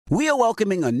We are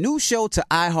welcoming a new show to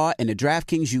iHeart and the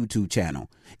DraftKings YouTube channel.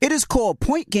 It is called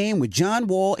Point Game with John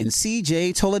Wall and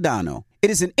CJ Toledano. It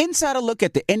is an insider look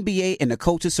at the NBA and the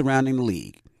coaches surrounding the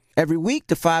league. Every week,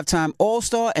 the 5-time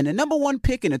All-Star and the number one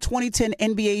pick in the 2010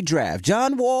 NBA Draft,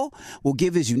 John Wall, will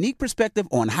give his unique perspective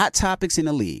on hot topics in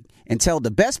the league and tell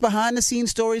the best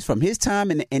behind-the-scenes stories from his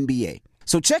time in the NBA.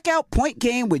 So check out Point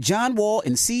Game with John Wall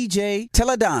and CJ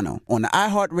Toledano on the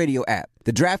iHeartRadio app,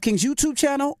 the DraftKings YouTube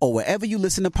channel, or wherever you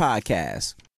listen to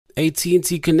podcasts.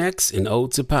 AT&T connects an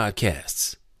ode to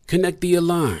podcasts. Connect the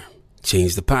alarm.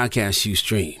 Change the podcast you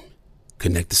stream.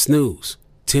 Connect the snooze.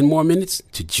 10 more minutes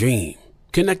to dream.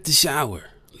 Connect the shower.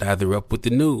 Lather up with the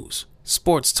news,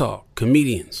 sports talk,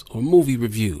 comedians, or movie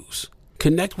reviews.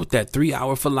 Connect with that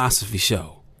 3-hour philosophy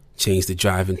show. Change the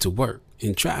drive into work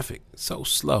in traffic so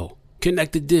slow.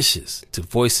 Connect the dishes to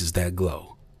voices that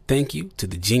glow. Thank you to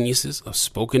the geniuses of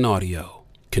spoken audio.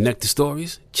 Connect the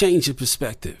stories, change your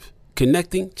perspective.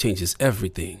 Connecting changes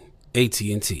everything.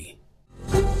 AT&T.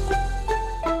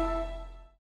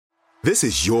 This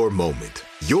is your moment,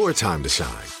 your time to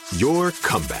shine, your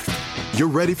comeback. You're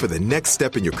ready for the next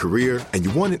step in your career, and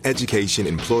you want an education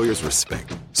employers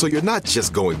respect. So you're not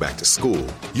just going back to school,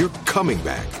 you're coming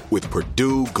back with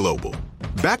Purdue Global.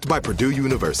 Backed by Purdue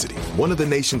University, one of the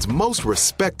nation's most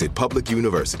respected public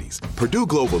universities, Purdue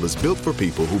Global is built for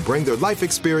people who bring their life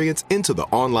experience into the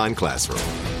online classroom.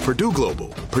 Purdue Global,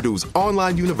 Purdue's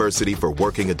online university for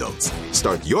working adults.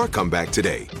 Start your comeback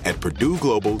today at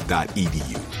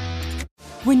purdueglobal.edu.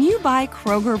 When you buy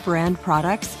Kroger brand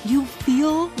products, you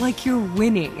feel like you're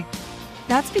winning.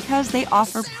 That's because they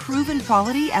offer proven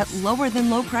quality at lower than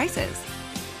low prices.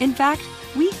 In fact,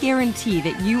 we guarantee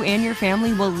that you and your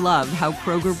family will love how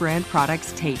Kroger brand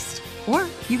products taste, or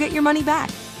you get your money back.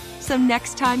 So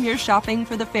next time you're shopping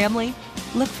for the family,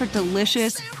 look for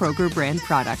delicious Kroger brand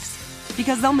products,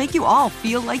 because they'll make you all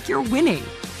feel like you're winning.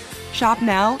 Shop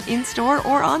now, in-store,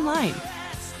 or online.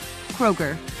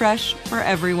 Kroger, fresh for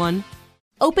everyone.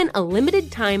 Open a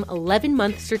limited-time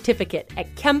 11-month certificate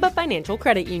at Kemba Financial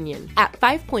Credit Union. At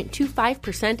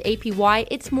 5.25% APY,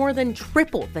 it's more than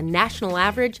triple the national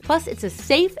average, plus it's a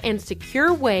safe and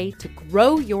secure way to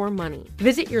grow your money.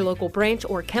 Visit your local branch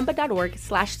or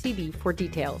kemba.org/cb for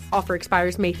details. Offer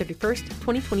expires May 31st,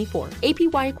 2024.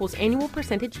 APY equals annual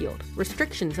percentage yield.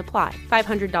 Restrictions apply.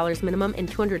 $500 minimum and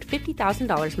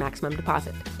 $250,000 maximum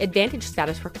deposit. Advantage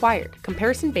status required.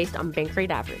 Comparison based on bank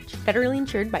rate average. Federally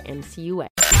insured by NCUA.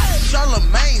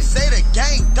 Charlamagne, say the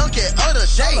gang, dunk it other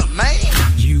day, man.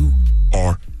 You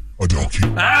are a donkey.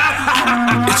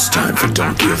 It's time for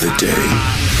Donkey of the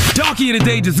Day. Donkey of the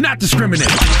Day does not discriminate.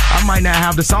 I might not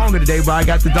have the song of the day, but I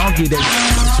got the donkey of the day.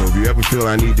 So if you ever feel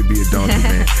I need to be a donkey,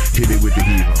 man, hit it with the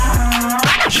hero.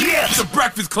 Yeah, it's a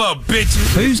Breakfast Club,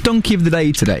 bitches. Who's Donkey of the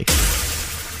Day today?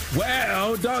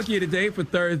 Well, Donkey of the Day for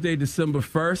Thursday, December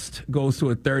 1st, goes to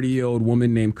a 30-year-old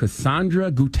woman named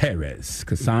Cassandra Gutierrez.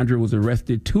 Cassandra was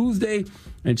arrested Tuesday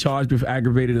and charged with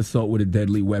aggravated assault with a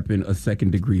deadly weapon, a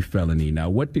second-degree felony. Now,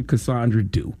 what did Cassandra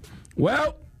do?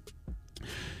 Well,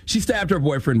 she stabbed her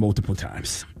boyfriend multiple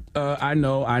times. I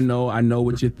know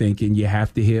what you're thinking. You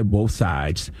have to hear both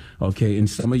sides, okay? In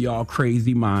some of y'all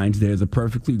crazy minds, there's a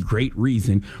perfectly great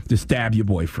reason to stab your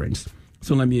boyfriends.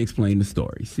 So let me explain the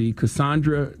story. See,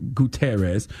 Cassandra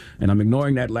Gutierrez, and I'm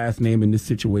ignoring that last name in this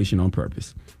situation on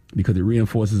purpose because it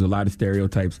reinforces a lot of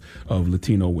stereotypes of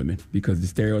Latino women, because the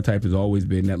stereotype has always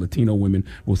been that Latino women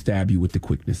will stab you with the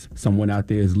quickness. Someone out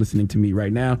there is listening to me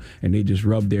right now, and they just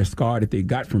rubbed their scar that they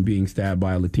got from being stabbed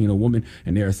by a Latino woman,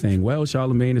 and they're saying, well,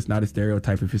 Charlamagne, it's not a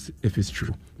stereotype if it's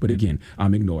true. But again,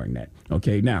 I'm ignoring that.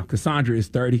 Okay, now, Cassandra is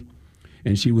 30,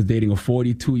 and she was dating a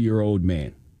 42-year-old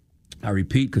man. I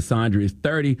repeat, Cassandra is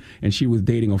 30, and she was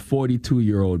dating a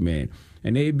 42-year-old man.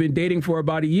 And they've been dating for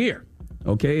about a year,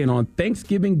 okay? And on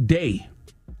Thanksgiving Day,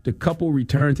 the couple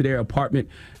returned to their apartment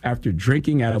after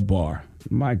drinking at a bar.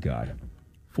 My God,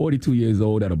 42 years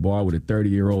old at a bar with a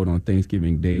 30-year-old on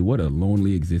Thanksgiving Day. What a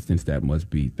lonely existence that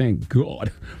must be. Thank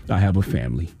God I have a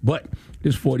family. But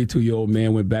this 42-year-old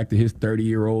man went back to his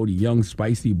 30-year-old young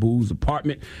spicy booze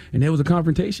apartment, and there was a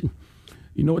confrontation.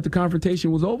 You know what the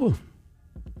confrontation was over?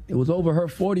 It was over her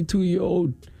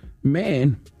 42-year-old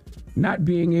man not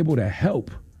being able to help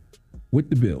with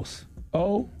the bills.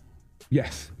 Oh,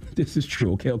 yes, this is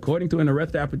true. Okay, according to an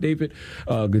arrest affidavit,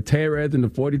 Gutierrez and the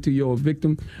 42-year-old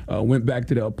victim went back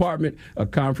to the apartment. A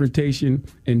confrontation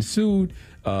ensued.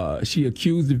 She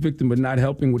accused the victim of not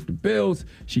helping with the bills.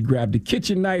 She grabbed a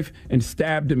kitchen knife and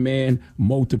stabbed the man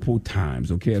multiple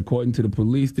times. Okay, according to the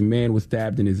police, the man was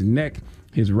stabbed in his neck,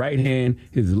 his right hand,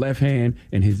 his left hand,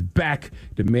 and his back.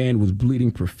 The man was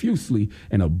bleeding profusely,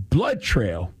 and a blood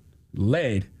trail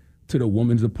led to the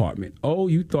woman's apartment. Oh,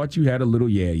 you thought you had a little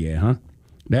yeah, huh?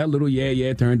 That little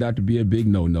yeah turned out to be a big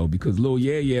no-no because little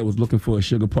yeah was looking for a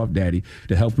Sugar Puff Daddy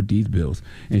to help with these bills.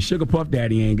 And Sugar Puff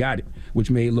Daddy ain't got it, which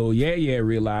made little yeah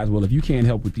realize, well, if you can't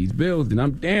help with these bills, then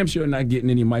I'm damn sure not getting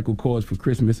any Michael Kors for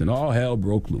Christmas, and all hell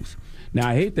broke loose. Now,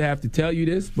 I hate to have to tell you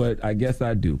this, but I guess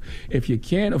I do. If you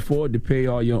can't afford to pay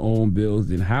all your own bills,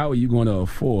 then how are you going to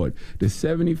afford the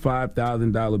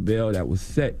 $75,000 bail that was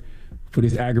set for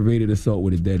this aggravated assault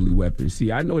with a deadly weapon?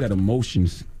 See, I know that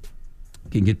emotions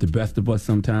can get the best of us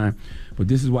sometime, but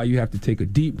this is why you have to take a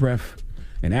deep breath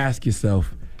and ask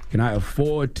yourself, can I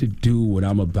afford to do what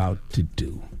I'm about to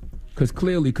do? Because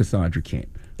clearly Cassandra can't.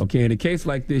 Okay, in a case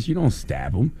like this, you don't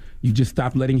stab him. You just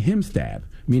stop letting him stab,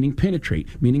 meaning penetrate,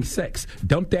 meaning sex.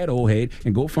 Dump that old head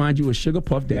and go find you a Sugar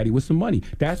Puff Daddy with some money.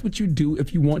 That's what you do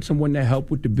if you want someone to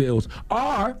help with the bills.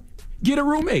 Or get a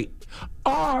roommate.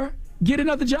 Or get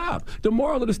another job. The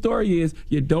moral of the story is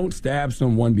you don't stab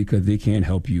someone because they can't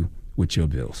help you with your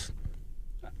bills.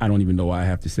 I don't even know why I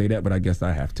have to say that, but I guess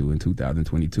I have to in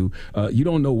 2022. You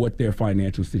don't know what their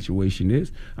financial situation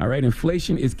is. All right,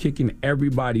 inflation is kicking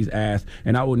everybody's ass,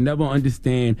 and I will never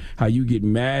understand how you get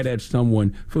mad at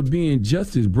someone for being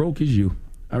just as broke as you.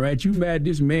 All right, you mad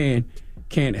this man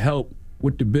can't help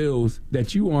with the bills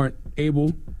that you aren't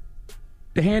able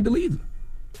to handle either.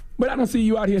 But I don't see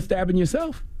you out here stabbing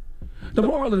yourself. The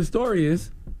moral of the story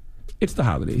is, it's the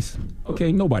holidays,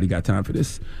 okay? Nobody got time for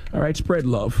this. All right, spread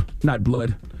love, not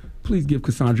blood. Please give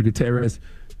Cassandra Gutierrez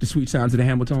the sweet sounds of the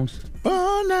Hamiltones.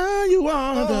 Oh, now you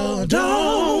are the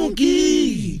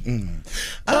donkey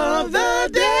of the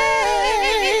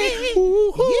day.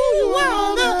 Ooh, you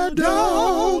are the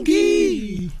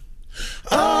donkey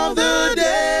of the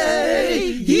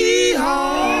day.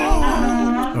 Yee-haw.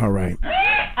 All right.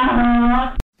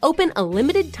 Open a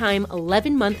limited-time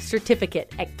 11-month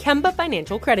certificate at Kemba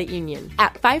Financial Credit Union.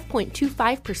 At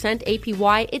 5.25%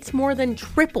 APY, it's more than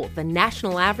triple the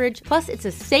national average, plus it's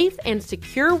a safe and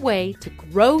secure way to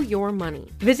grow your money.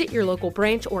 Visit your local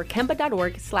branch or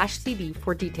kemba.org/cb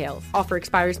for details. Offer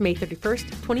expires May 31st,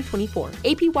 2024.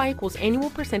 APY equals annual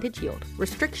percentage yield.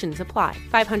 Restrictions apply.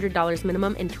 $500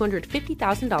 minimum and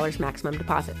 $250,000 maximum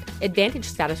deposit. Advantage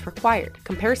status required.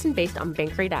 Comparison based on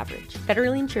bank rate average.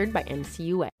 Federally insured by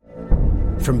NCUA.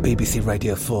 From BBC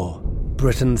Radio 4,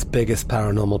 Britain's biggest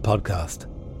paranormal podcast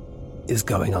is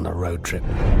going on a road trip.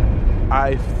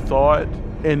 I thought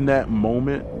in that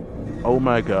moment, oh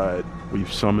my God,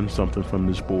 we've summoned something from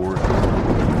this board.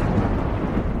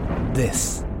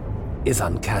 This is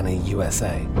Uncanny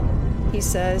USA. He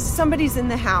says, somebody's in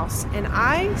the house, and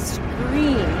I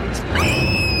screamed.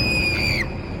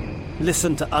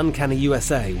 Listen to Uncanny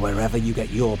USA wherever you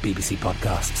get your BBC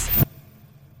podcasts,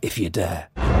 if you dare.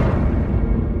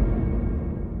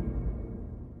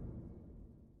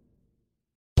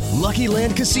 Lucky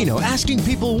Land Casino, asking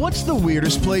people, what's the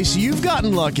weirdest place you've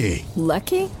gotten lucky?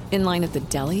 Lucky? In line at the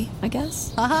deli, I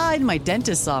guess? Aha, in my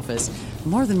dentist's office.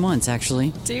 More than once,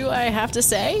 actually. Do I have to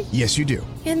say? Yes, you do.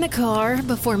 In the car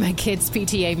before my kids'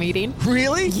 PTA meeting.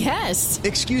 Really? Yes.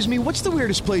 Excuse me, what's the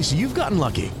weirdest place you've gotten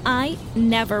lucky? I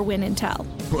never win and tell.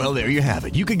 Well, there you have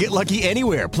it. You can get lucky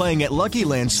anywhere, playing at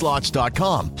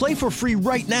LuckyLandSlots.com. Play for free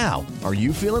right now. Are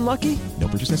you feeling lucky? No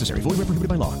purchase necessary. Void where prohibited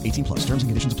by law. 18+. Terms and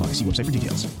conditions apply. See website for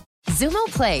details. Xumo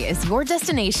Play is your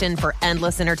destination for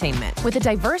endless entertainment. With a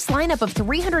diverse lineup of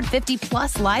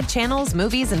 350-plus live channels,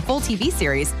 movies, and full TV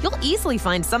series, you'll easily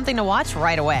find something to watch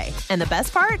right away. And the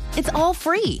best part? It's all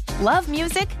free. Love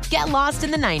music? Get lost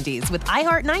in the 90s with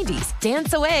iHeart 90s,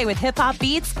 dance away with hip-hop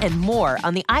beats, and more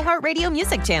on the iHeartRadio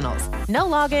music channels. No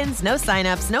logins, no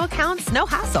signups, no accounts, no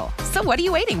hassle. So what are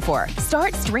you waiting for?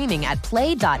 Start streaming at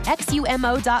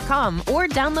play.xumo.com or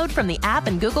download from the app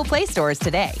and Google Play stores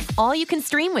today. All you can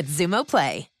stream with Xumo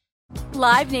Play.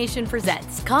 Live Nation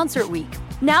presents Concert Week.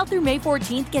 Now through May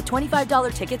 14th, get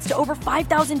 $25 tickets to over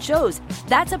 5,000 shows.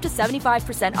 That's up to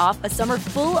 75% off a summer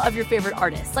full of your favorite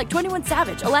artists like 21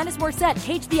 Savage, Alanis Morissette,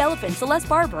 Cage the Elephant, Celeste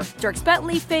Barber, Dierks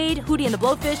Bentley, Fade, Hootie and the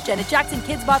Blowfish, Janet Jackson,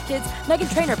 Kids Bop Kids,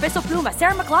 Meghan Trainor, Bissell Pluma,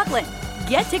 Sarah McLachlan.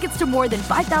 Get tickets to more than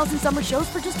 5,000 summer shows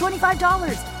for just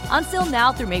 $25. On sale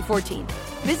now through May 14th.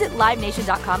 Visit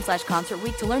LiveNation.com/Concert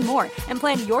Week to learn more and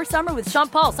plan your summer with Sean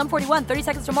Paul, Sum 41, 30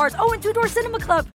 Seconds to Mars, and Two Door Cinema Club.